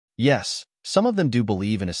Yes, some of them do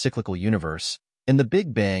believe in a cyclical universe, and the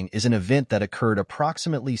Big Bang is an event that occurred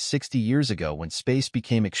approximately 60 years ago when space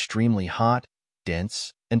became extremely hot,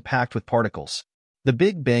 dense, and packed with particles. The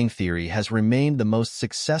Big Bang theory has remained the most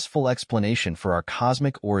successful explanation for our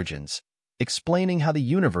cosmic origins, explaining how the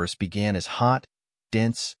universe began as hot,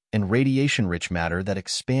 dense, and radiation-rich matter that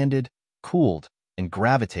expanded, cooled, and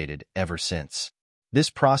gravitated ever since.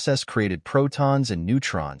 This process created protons and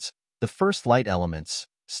neutrons, the first light elements,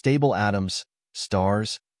 stable atoms,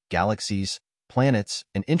 stars, galaxies, planets,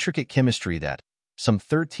 and intricate chemistry that, some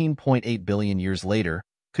 13.8 billion years later,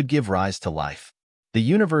 could give rise to life. The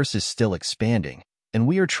universe is still expanding, and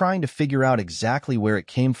we are trying to figure out exactly where it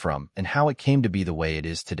came from and how it came to be the way it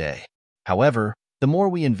is today. However, the more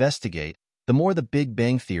we investigate, the more the Big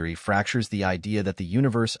Bang theory fractures the idea that the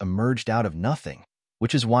universe emerged out of nothing,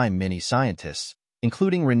 which is why many scientists,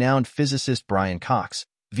 including renowned physicist Brian Cox,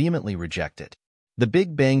 vehemently reject it. The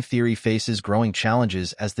Big Bang theory faces growing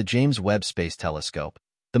challenges as the James Webb Space Telescope,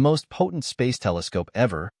 the most potent space telescope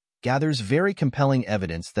ever, gathers very compelling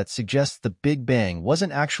evidence that suggests the Big Bang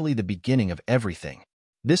wasn't actually the beginning of everything.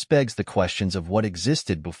 This begs the questions of what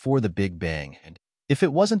existed before the Big Bang, and if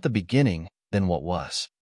it wasn't the beginning, then what was?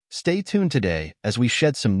 Stay tuned today as we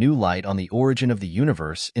shed some new light on the origin of the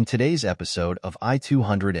universe in today's episode of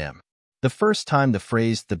I200M. The first time the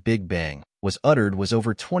phrase the Big Bang was uttered was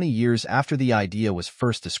over 20 years after the idea was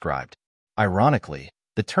first described. Ironically,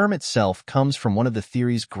 the term itself comes from one of the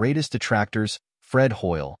theory's greatest detractors, Fred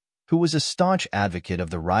Hoyle, who was a staunch advocate of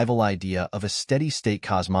the rival idea of a steady-state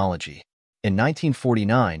cosmology. In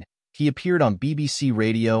 1949, he appeared on BBC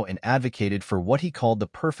Radio and advocated for what he called the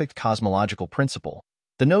perfect cosmological principle,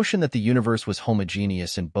 the notion that the universe was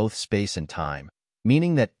homogeneous in both space and time,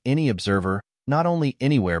 meaning that any observer, not only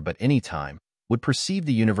anywhere but any time, would perceive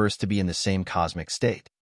the universe to be in the same cosmic state.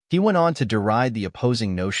 He went on to deride the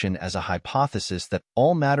opposing notion as a hypothesis that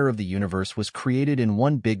all matter of the universe was created in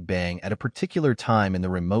one Big Bang at a particular time in the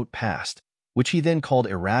remote past, which he then called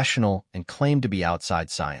irrational and claimed to be outside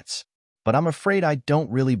science. But I'm afraid I don't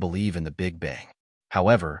really believe in the Big Bang.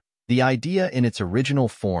 However, the idea in its original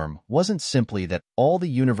form wasn't simply that all the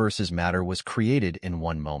universe's matter was created in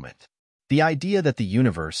one moment. The idea that the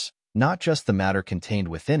universe, not just the matter contained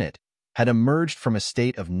within it, had emerged from a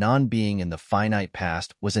state of non-being in the finite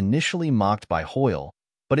past was initially mocked by Hoyle,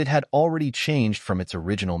 but it had already changed from its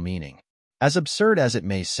original meaning. As absurd as it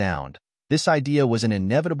may sound, this idea was an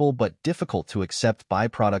inevitable but difficult to accept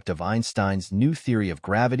byproduct of Einstein's new theory of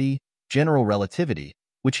gravity, general relativity,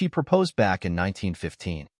 which he proposed back in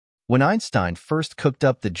 1915. When Einstein first cooked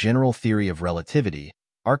up the general theory of relativity,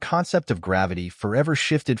 our concept of gravity forever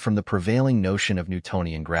shifted from the prevailing notion of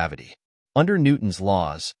Newtonian gravity. Under Newton's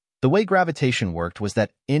laws, the way gravitation worked was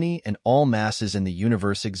that any and all masses in the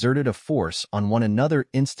universe exerted a force on one another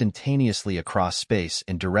instantaneously across space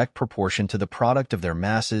in direct proportion to the product of their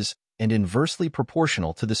masses and inversely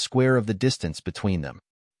proportional to the square of the distance between them.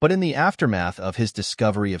 But in the aftermath of his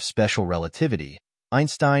discovery of special relativity,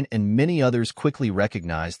 Einstein and many others quickly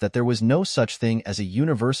recognized that there was no such thing as a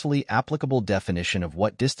universally applicable definition of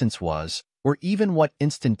what distance was, or even what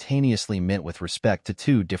instantaneously meant with respect to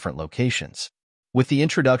two different locations. With the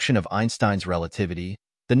introduction of Einstein's relativity,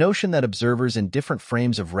 the notion that observers in different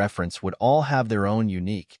frames of reference would all have their own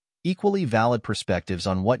unique, equally valid perspectives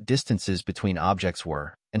on what distances between objects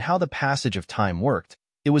were and how the passage of time worked,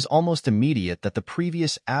 it was almost immediate that the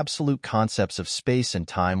previous absolute concepts of space and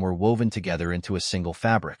time were woven together into a single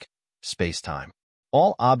fabric, space-time.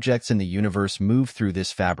 All objects in the universe move through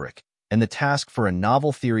this fabric, and the task for a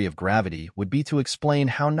novel theory of gravity would be to explain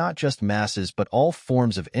how not just masses but all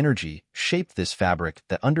forms of energy shaped this fabric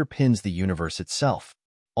that underpins the universe itself.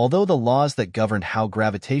 Although the laws that governed how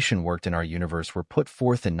gravitation worked in our universe were put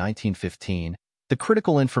forth in 1915, the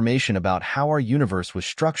critical information about how our universe was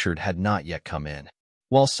structured had not yet come in.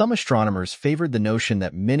 While some astronomers favored the notion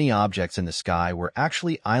that many objects in the sky were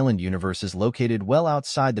actually island universes located well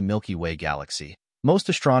outside the Milky Way galaxy, most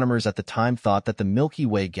astronomers at the time thought that the Milky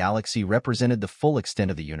Way galaxy represented the full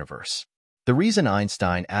extent of the universe. The reason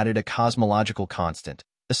Einstein added a cosmological constant,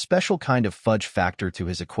 a special kind of fudge factor to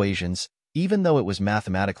his equations, even though it was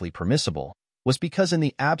mathematically permissible, was because in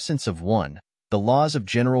the absence of one, the laws of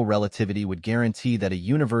general relativity would guarantee that a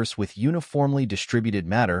universe with uniformly distributed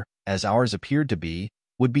matter, as ours appeared to be,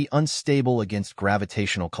 would be unstable against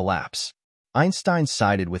gravitational collapse. Einstein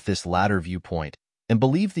sided with this latter viewpoint and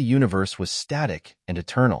believed the universe was static and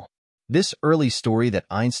eternal. This early story that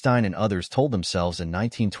Einstein and others told themselves in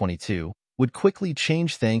 1922 would quickly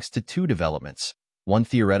change thanks to two developments, one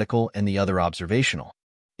theoretical and the other observational.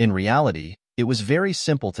 In reality, It was very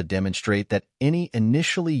simple to demonstrate that any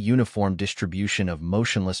initially uniform distribution of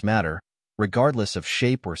motionless matter, regardless of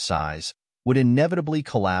shape or size, would inevitably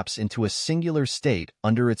collapse into a singular state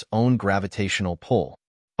under its own gravitational pull.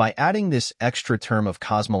 By adding this extra term of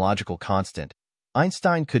cosmological constant,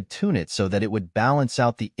 Einstein could tune it so that it would balance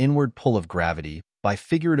out the inward pull of gravity by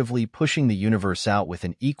figuratively pushing the universe out with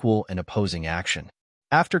an equal and opposing action.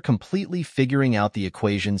 After completely figuring out the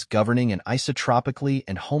equations governing an isotropically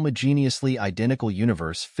and homogeneously identical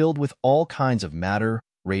universe filled with all kinds of matter,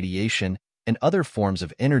 radiation, and other forms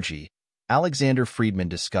of energy, Alexander Friedmann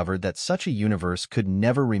discovered that such a universe could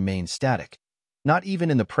never remain static, not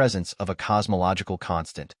even in the presence of a cosmological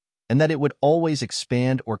constant, and that it would always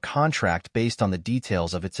expand or contract based on the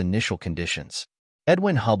details of its initial conditions.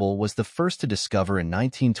 Edwin Hubble was the first to discover in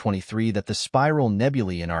 1923 that the spiral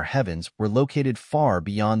nebulae in our heavens were located far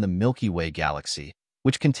beyond the Milky Way galaxy,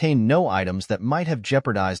 which contained no items that might have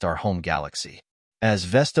jeopardized our home galaxy. As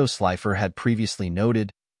Vesto Slipher had previously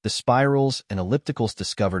noted, the spirals and ellipticals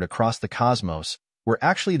discovered across the cosmos were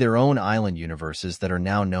actually their own island universes that are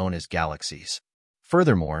now known as galaxies.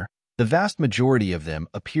 Furthermore, the vast majority of them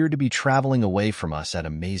appear to be traveling away from us at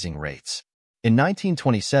amazing rates. In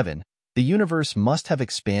 1927, the universe must have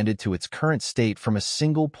expanded to its current state from a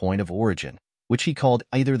single point of origin, which he called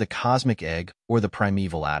either the cosmic egg or the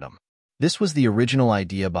primeval atom. This was the original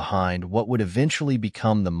idea behind what would eventually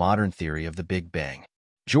become the modern theory of the Big Bang.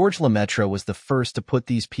 George Lemaitre was the first to put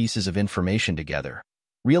these pieces of information together,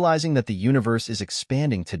 realizing that the universe is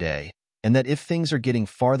expanding today, and that if things are getting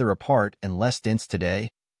farther apart and less dense today,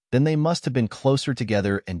 then they must have been closer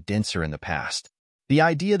together and denser in the past. The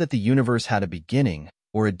idea that the universe had a beginning,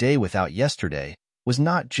 or a day without yesterday, was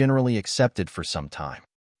not generally accepted for some time.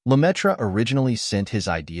 Lemaitre originally sent his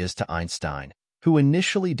ideas to Einstein, who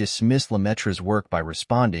initially dismissed Lemaitre's work by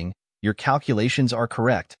responding, "Your calculations are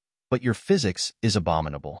correct, but your physics is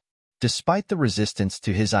abominable." Despite the resistance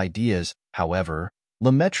to his ideas, however,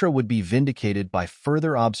 Lemaitre would be vindicated by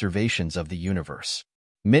further observations of the universe.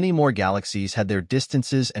 Many more galaxies had their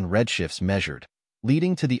distances and redshifts measured,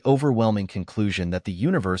 leading to the overwhelming conclusion that the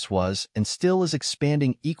universe was and still is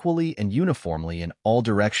expanding equally and uniformly in all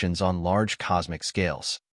directions on large cosmic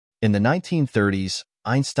scales. In the 1930s,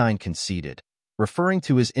 Einstein conceded, referring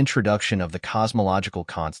to his introduction of the cosmological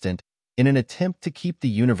constant in an attempt to keep the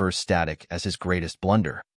universe static as his greatest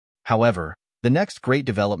blunder. However, the next great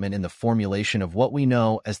development in the formulation of what we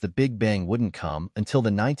know as the Big Bang wouldn't come until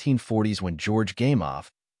the 1940s when George Gamow,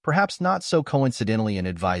 perhaps not so coincidentally an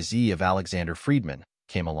advisee of Alexander Friedmann,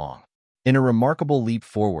 came along. In a remarkable leap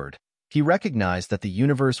forward, he recognized that the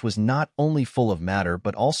universe was not only full of matter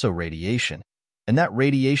but also radiation, and that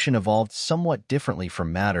radiation evolved somewhat differently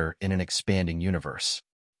from matter in an expanding universe.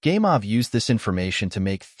 Gamow used this information to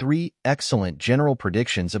make three excellent general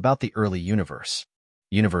predictions about the early universe.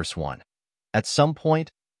 Universe 1. At some point,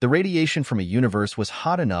 the radiation from a universe was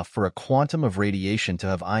hot enough for a quantum of radiation to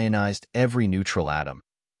have ionized every neutral atom,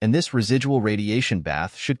 and this residual radiation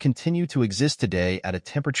bath should continue to exist today at a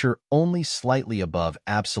temperature only slightly above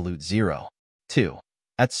absolute zero. 2.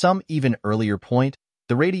 At some even earlier point,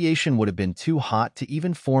 the radiation would have been too hot to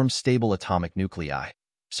even form stable atomic nuclei,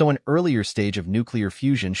 so an earlier stage of nuclear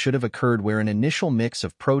fusion should have occurred where an initial mix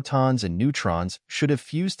of protons and neutrons should have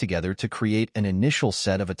fused together to create an initial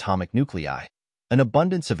set of atomic nuclei, an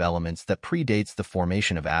abundance of elements that predates the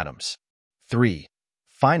formation of atoms. 3.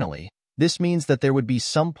 Finally, this means that there would be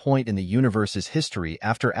some point in the universe's history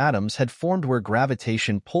after atoms had formed where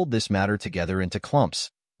gravitation pulled this matter together into clumps,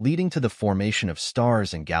 leading to the formation of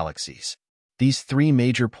stars and galaxies. These three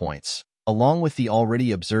major points, along with the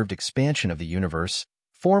already observed expansion of the universe,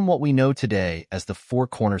 form what we know today as the four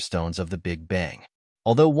cornerstones of the Big Bang.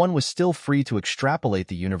 Although one was still free to extrapolate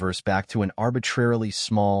the universe back to an arbitrarily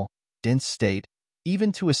small, dense state,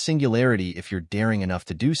 even to a singularity if you're daring enough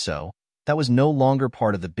to do so, that was no longer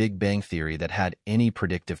part of the Big Bang theory that had any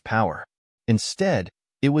predictive power. Instead,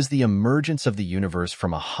 it was the emergence of the universe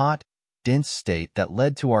from a hot, dense state that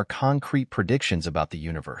led to our concrete predictions about the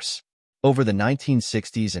universe. Over the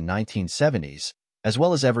 1960s and 1970s, as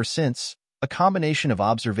well as ever since, a combination of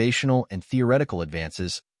observational and theoretical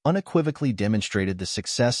advances unequivocally demonstrated the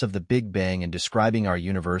success of the Big Bang in describing our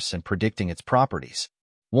universe and predicting its properties.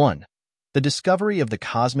 1. The discovery of the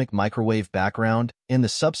cosmic microwave background and the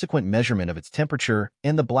subsequent measurement of its temperature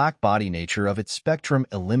and the black body nature of its spectrum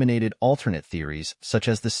eliminated alternate theories such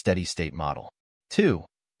as the steady-state model. 2.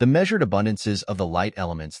 The measured abundances of the light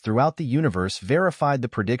elements throughout the universe verified the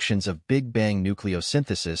predictions of Big Bang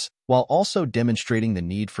nucleosynthesis while also demonstrating the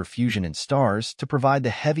need for fusion in stars to provide the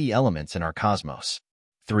heavy elements in our cosmos.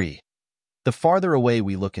 3. The farther away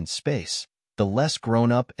we look in space, the less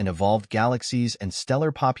grown-up and evolved galaxies and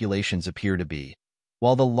stellar populations appear to be,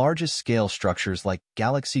 while the largest scale structures like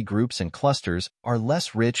galaxy groups and clusters are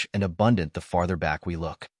less rich and abundant the farther back we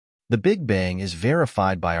look. The Big Bang is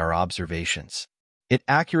verified by our observations. It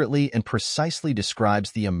accurately and precisely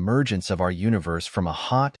describes the emergence of our universe from a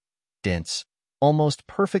hot, dense, almost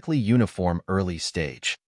perfectly uniform early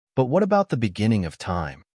stage. But what about the beginning of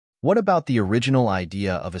time? What about the original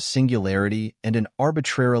idea of a singularity and an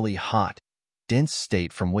arbitrarily hot, dense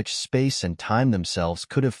state from which space and time themselves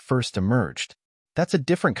could have first emerged? That's a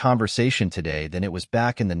different conversation today than it was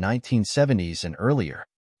back in the 1970s and earlier.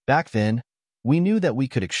 Back then, we knew that we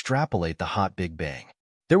could extrapolate the hot Big Bang.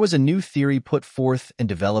 There was a new theory put forth and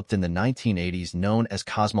developed in the 1980s known as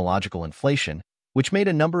cosmological inflation, which made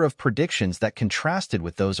a number of predictions that contrasted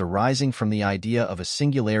with those arising from the idea of a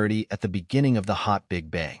singularity at the beginning of the hot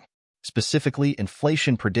Big Bang. Specifically,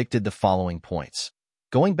 inflation predicted the following points.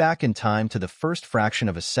 Going back in time to the first fraction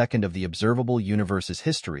of a second of the observable universe's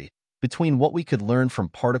history, between what we could learn from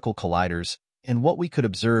particle colliders and what we could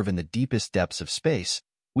observe in the deepest depths of space,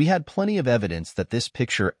 we had plenty of evidence that this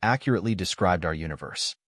picture accurately described our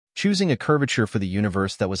universe. Choosing a curvature for the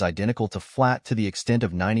universe that was identical to flat to the extent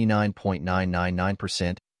of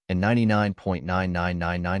 99.999% and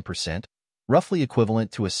 99.9999%, roughly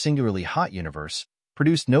equivalent to a singularly hot universe,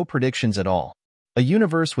 produced no predictions at all. A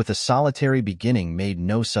universe with a solitary beginning made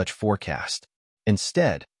no such forecast.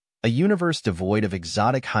 Instead, a universe devoid of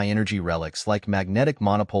exotic high-energy relics like magnetic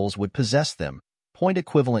monopoles would possess them,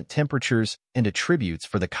 point-equivalent temperatures, and attributes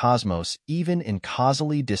for the cosmos even in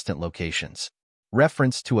causally distant locations.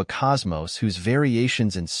 Reference to a cosmos whose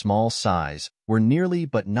variations in small size were nearly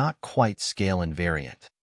but not quite scale invariant.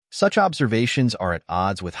 Such observations are at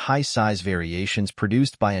odds with high-size variations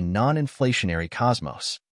produced by a non-inflationary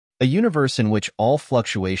cosmos. A universe in which all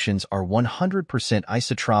fluctuations are 100%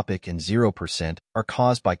 isotropic and 0% are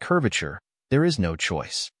caused by curvature, there is no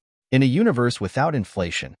choice. In a universe without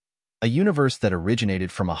inflation, a universe that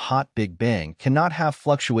originated from a hot Big Bang cannot have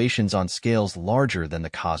fluctuations on scales larger than the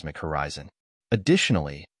cosmic horizon.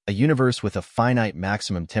 Additionally, a universe with a finite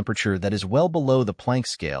maximum temperature that is well below the Planck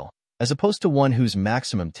scale, as opposed to one whose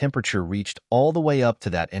maximum temperature reached all the way up to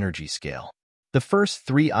that energy scale. The first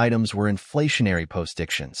three items were inflationary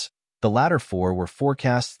postdictions. The latter four were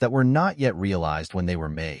forecasts that were not yet realized when they were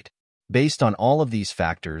made. Based on all of these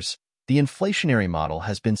factors, the inflationary model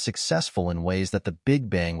has been successful in ways that the Big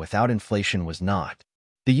Bang without inflation was not.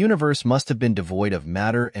 The universe must have been devoid of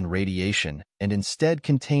matter and radiation and instead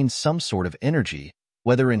contained some sort of energy,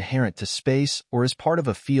 whether inherent to space or as part of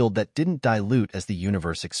a field that didn't dilute as the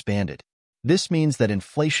universe expanded. This means that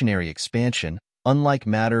inflationary expansion, unlike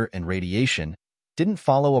matter and radiation, didn't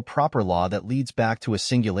follow a proper law that leads back to a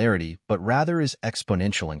singularity but rather is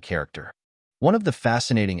exponential in character. One of the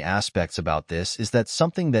fascinating aspects about this is that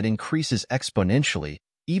something that increases exponentially,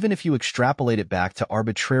 even if you extrapolate it back to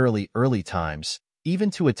arbitrarily early times,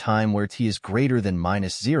 even to a time where t is greater than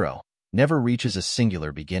 -0, never reaches a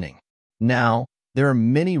singular beginning. Now, there are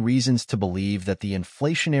many reasons to believe that the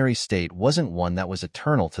inflationary state wasn't one that was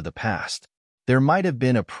eternal to the past. There might have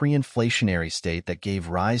been a pre-inflationary state that gave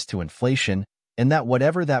rise to inflation, and that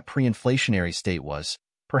whatever that pre-inflationary state was,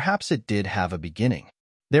 perhaps it did have a beginning.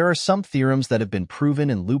 There are some theorems that have been proven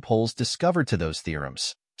and loopholes discovered to those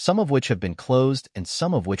theorems, some of which have been closed and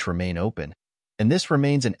some of which remain open, and this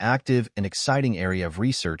remains an active and exciting area of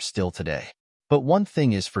research still today. But one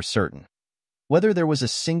thing is for certain. Whether there was a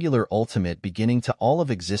singular ultimate beginning to all of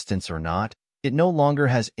existence or not, it no longer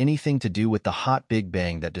has anything to do with the hot Big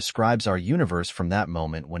Bang that describes our universe from that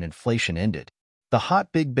moment when inflation ended. The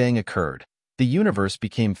hot Big Bang occurred, the universe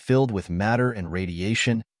became filled with matter and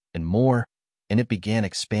radiation, and more, and it began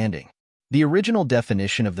expanding. The original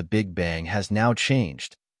definition of the Big Bang has now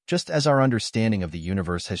changed, just as our understanding of the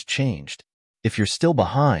universe has changed. If you're still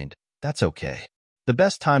behind, that's okay. The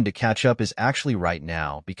best time to catch up is actually right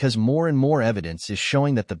now because more and more evidence is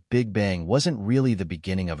showing that the Big Bang wasn't really the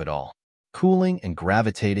beginning of it all. Cooling and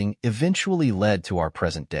gravitating eventually led to our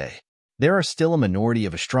present day. There are still a minority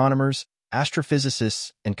of astronomers,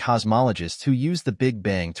 astrophysicists, and cosmologists who use the Big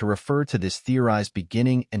Bang to refer to this theorized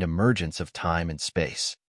beginning and emergence of time and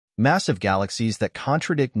space. Massive galaxies that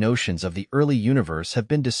contradict notions of the early universe have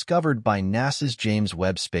been discovered by NASA's James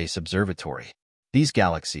Webb Space Observatory. These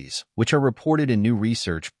galaxies, which are reported in new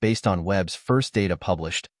research based on Webb's first data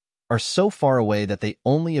published, are so far away that they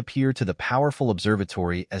only appear to the powerful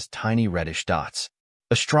observatory as tiny reddish dots.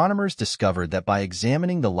 Astronomers discovered that by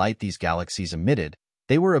examining the light these galaxies emitted,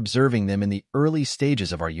 they were observing them in the early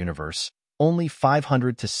stages of our universe, only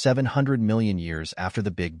 500 to 700 million years after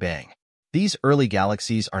the Big Bang. These early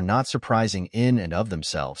galaxies are not surprising in and of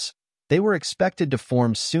themselves. They were expected to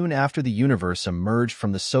form soon after the universe emerged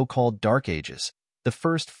from the so-called Dark Ages, the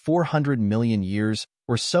first 400 million years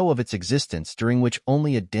or so of its existence, during which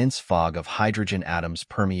only a dense fog of hydrogen atoms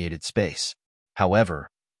permeated space. However,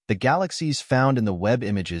 the galaxies found in the Webb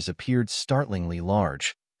images appeared startlingly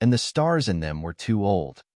large, and the stars in them were too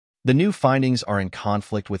old. The new findings are in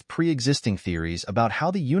conflict with pre-existing theories about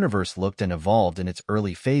how the universe looked and evolved in its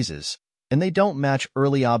early phases, and they don't match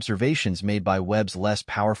early observations made by Webb's less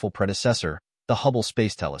powerful predecessor, the Hubble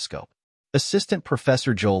Space Telescope. Assistant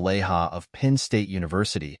Professor Joel Leha of Penn State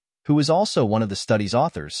University, who is also one of the study's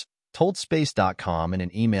authors, told Space.com in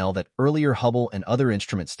an email that earlier Hubble and other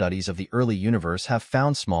instrument studies of the early universe have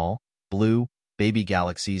found small, blue, baby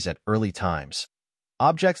galaxies at early times,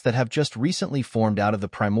 objects that have just recently formed out of the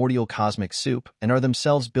primordial cosmic soup and are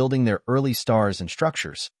themselves building their early stars and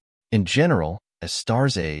structures. In general, as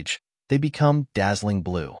stars age, they become dazzling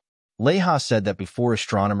blue. Leha said that before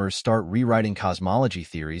astronomers start rewriting cosmology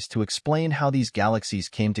theories to explain how these galaxies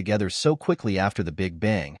came together so quickly after the Big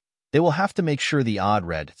Bang, they will have to make sure the odd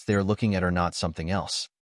reds they are looking at are not something else.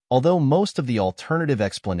 Although most of the alternative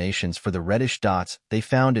explanations for the reddish dots they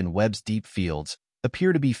found in Webb's deep fields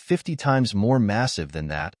appear to be 50 times more massive than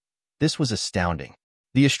that, this was astounding.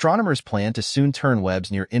 The astronomers plan to soon turn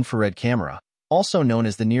Webb's near-infrared camera, also known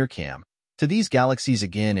as the NIRCam, to these galaxies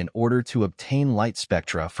again in order to obtain light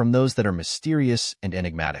spectra from those that are mysterious and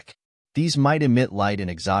enigmatic. These might emit light in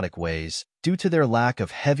exotic ways due to their lack of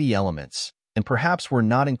heavy elements, and perhaps we're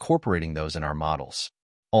not incorporating those in our models.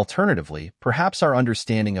 Alternatively, perhaps our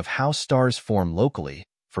understanding of how stars form locally,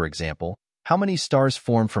 for example, how many stars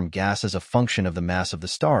form from gas as a function of the mass of the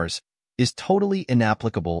stars, is totally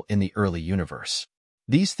inapplicable in the early universe.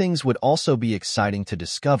 These things would also be exciting to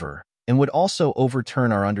discover and would also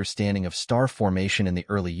overturn our understanding of star formation in the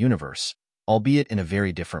early universe, albeit in a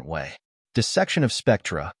very different way. Dissection of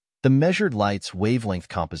spectra, the measured light's wavelength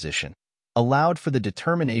composition, allowed for the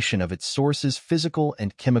determination of its source's physical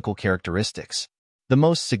and chemical characteristics. The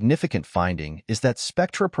most significant finding is that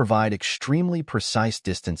spectra provide extremely precise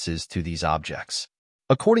distances to these objects.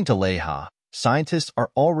 According to Leha, scientists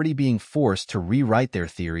are already being forced to rewrite their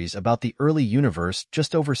theories about the early universe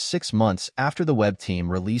just over 6 months after the Webb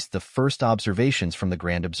team released the first observations from the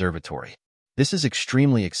Grand Observatory. This is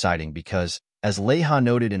extremely exciting because, as Leha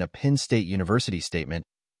noted in a Penn State University statement,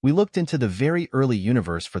 we looked into the very early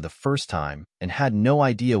universe for the first time and had no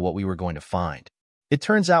idea what we were going to find. It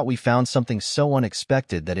turns out we found something so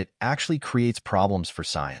unexpected that it actually creates problems for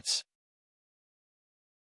science.